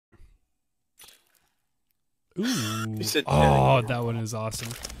Ooh. You said Oh, that one is awesome.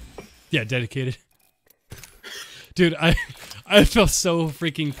 Yeah, dedicated. Dude, I feel so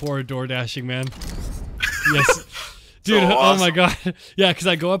freaking poor Doordashing, man. Yes. Dude, So oh awesome. my god. Yeah, cuz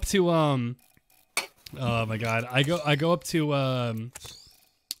I go up to oh my god. I go up to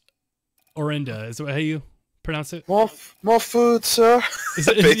Orinda. Is that how you pronounce it? More food, sir. Is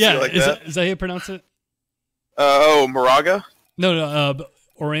it Basically yeah, like is that. that how you pronounce it? Moraga? No, no,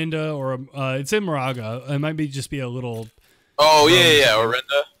 Orinda or it's in Moraga. It might be just be a little Oh, yeah,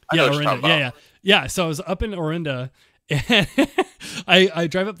 Orinda. I know yeah, what you're talking Orinda. about. Yeah. So I was up in Orinda, and I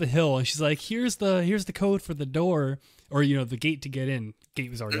drive up the hill, and she's like, "Here's the code for the door, or the gate to get in." Gate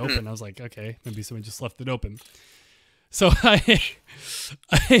was already open. I was like, "Okay, maybe someone just left it open." So I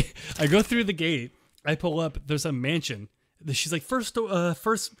go through the gate. I pull up. There's a mansion. She's like, first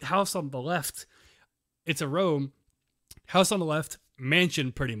house on the left. It's a row. House on the left,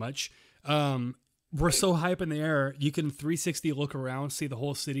 mansion pretty much. We're so high up in the air, you can 360 look around, see the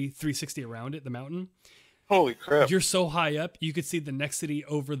whole city, 360 around it, the mountain. Holy crap. You're so high up, you could see the next city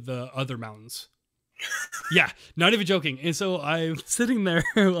over the other mountains. Yeah, not even joking. And so I'm sitting there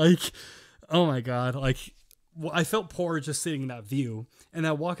like, oh my God, like I felt poor just sitting in that view. And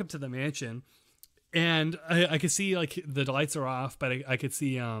I walk up to the mansion and I could see like the lights are off, but I could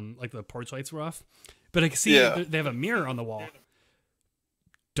see like the porch lights were off. But I could see they have a mirror on the wall.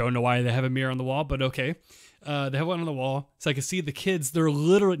 Don't know why they have a mirror on the wall, but okay. They have one on the wall, so I can see the kids. They're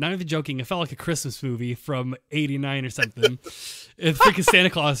literally, not even joking, it felt like a Christmas movie from '89 or something. It's a freaking Santa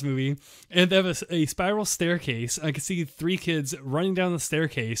Claus movie. And they have a spiral staircase. I can see 3 kids running down the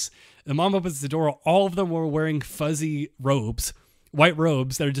staircase. The mom opens the door. All of them were wearing fuzzy robes, white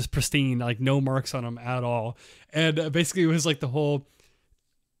robes that are just pristine, like no marks on them at all. And basically it was like the whole,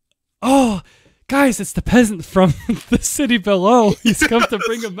 oh, guys, it's the peasant from the city below. He's come to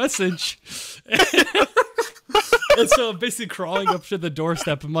bring a message. And so I'm basically crawling up to the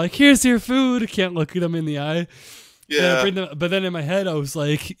doorstep. I'm like, here's your food. I can't look at them in the eye. Yeah. But then in my head, I was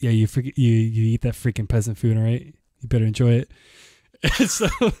like, yeah, you eat that freaking peasant food, all right? You better enjoy it. And so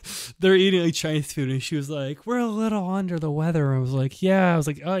they're eating like Chinese food. And she was like, we're a little under the weather. I was like, yeah. I was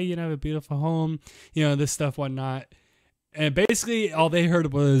like, oh, have a beautiful home. This stuff, whatnot. And basically, all they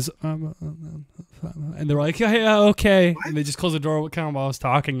heard was, and they're like, yeah, okay. And they just closed the door kind of while I was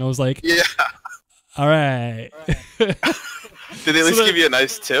talking. I was like, Yeah. all right. Did they at least give you a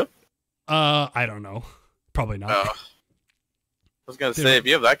nice tip? I don't know. Probably not. Oh. I was going to say, if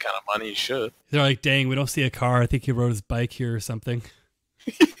you have that kind of money, you should. They're like, dang, we don't see a car. I think he rode his bike here or something.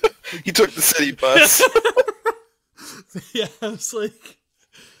 He took the city bus. Yeah, I was like,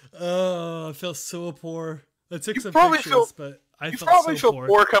 oh, I felt so poor. I took some probably pictures, but I You felt probably so feel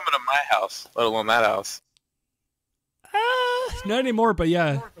poor coming to my house, let alone that house. Not anymore, but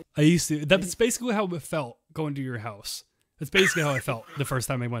yeah, I used to. That's basically how it felt going to your house. That's basically how I felt the first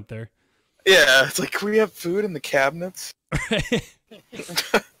time I went there. Yeah, it's like, can we have food in the cabinets?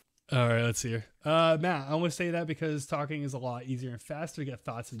 All right, let's see here. Matt, I want to say that because talking is a lot easier and faster to get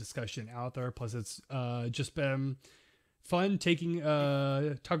thoughts and discussion out there. Plus, it's just been fun talking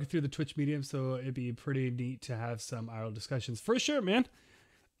through the Twitch medium, so it'd be pretty neat to have some IRL discussions for sure, man.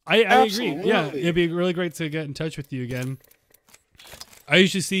 I agree. Yeah, it'd be really great to get in touch with you again. I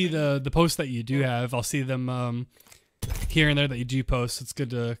usually see the posts that you do have. I'll see them here and there that you do post. It's good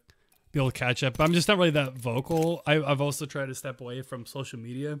to be able to catch up. But I'm just not really that vocal. I've also tried to step away from social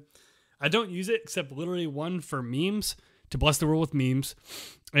media. I don't use it except literally one for memes, to bless the world with memes,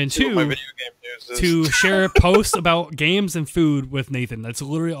 and two, my video game news is. to share posts about games and food with Nathan. That's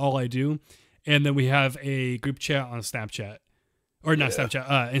literally all I do. And then we have a group chat on Snapchat. Or not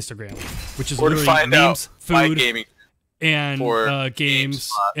Snapchat, Instagram, which is Or to literally find memes, out my food, gaming and for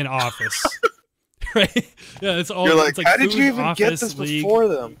games in Office. Right? Yeah, it's all. You're like, it's like how did food, you even get Office, this League. before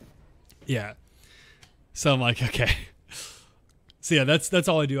them? Yeah. So I'm like, okay. So yeah, that's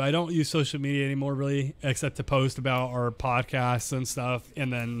all I do. I don't use social media anymore, really, except to post about our podcasts and stuff,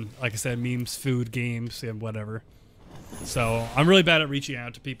 and then, like I said, memes, food, games, and whatever. So I'm really bad at reaching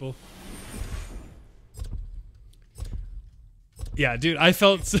out to people. Yeah, dude, I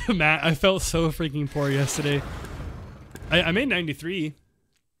felt so freaking poor yesterday. I made 93.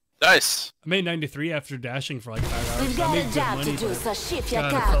 Nice. I made 93 after dashing for like 5 hours. We've So I got made a good job money, to do, but so shift your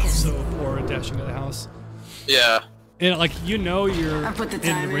God, I felt carcass. so poor dashing to the house. Yeah. And like you're I put the in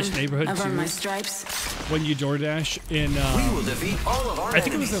time a rich in. neighborhood I've earned my too. stripes. When you DoorDash in, We will defeat all of our I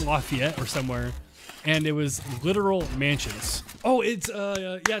think it was enemies. in Lafayette or somewhere, and it was literal mansions. Oh, it's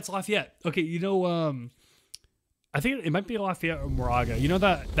yeah, it's Lafayette. Okay, I think it might be Lafayette or Moraga. You know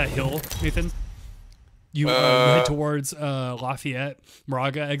that hill, Nathan? You head towards Lafayette,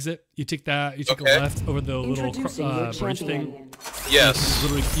 Moraga exit. You take that. You take a left over the little bridge thing. Yes.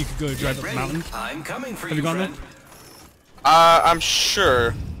 Literally, you could go drive up the mountain. I'm coming for Have you gone there? I'm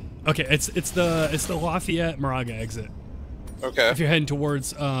sure. Okay, it's the Lafayette Moraga exit. Okay. If you're heading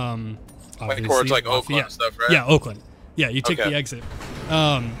towards Like towards like Oakland and stuff, right? Yeah, Oakland. Yeah, you take the exit.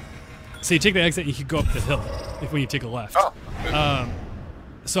 So you take the exit and you can go up the hill when you take a left. Oh.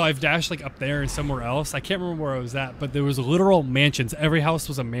 So I've dashed like up there and somewhere else. I can't remember where I was at, but there was literal mansions. Every house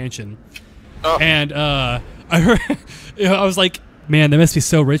was a mansion. Oh. And I heard, I was like, man, they must be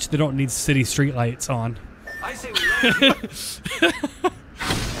so rich they don't need city streetlights on. I say we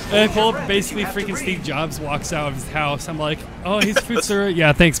And I pull up, basically freaking Steve Jobs walks out of his house. I'm like, oh, he's food sir.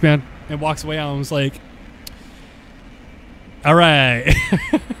 Yeah, thanks, man. And walks away. I was like, all right.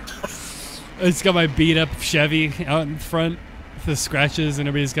 It's got my beat up Chevy out in front. The scratches, and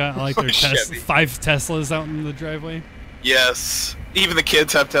everybody's got like their 5 Teslas out in the driveway. Yes, even the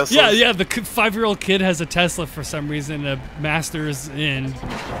kids have Teslas. Yeah. The 5-year-old kid has a Tesla for some reason. A master's in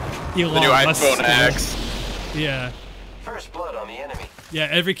Elon The new Musk iPhone school. X. Yeah. first blood on the enemy. Yeah,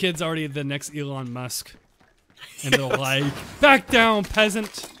 every kid's already the next Elon Musk, and they're like, "Back down,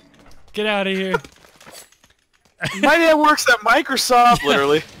 peasant! Get out of here!" My dad works at Microsoft,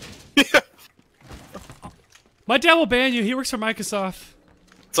 literally. My dad will ban you. He works for Microsoft.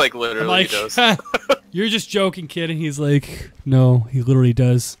 It's like literally I'm like, he does. You're just joking, kid. And he's like, no, he literally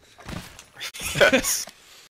does. Yes.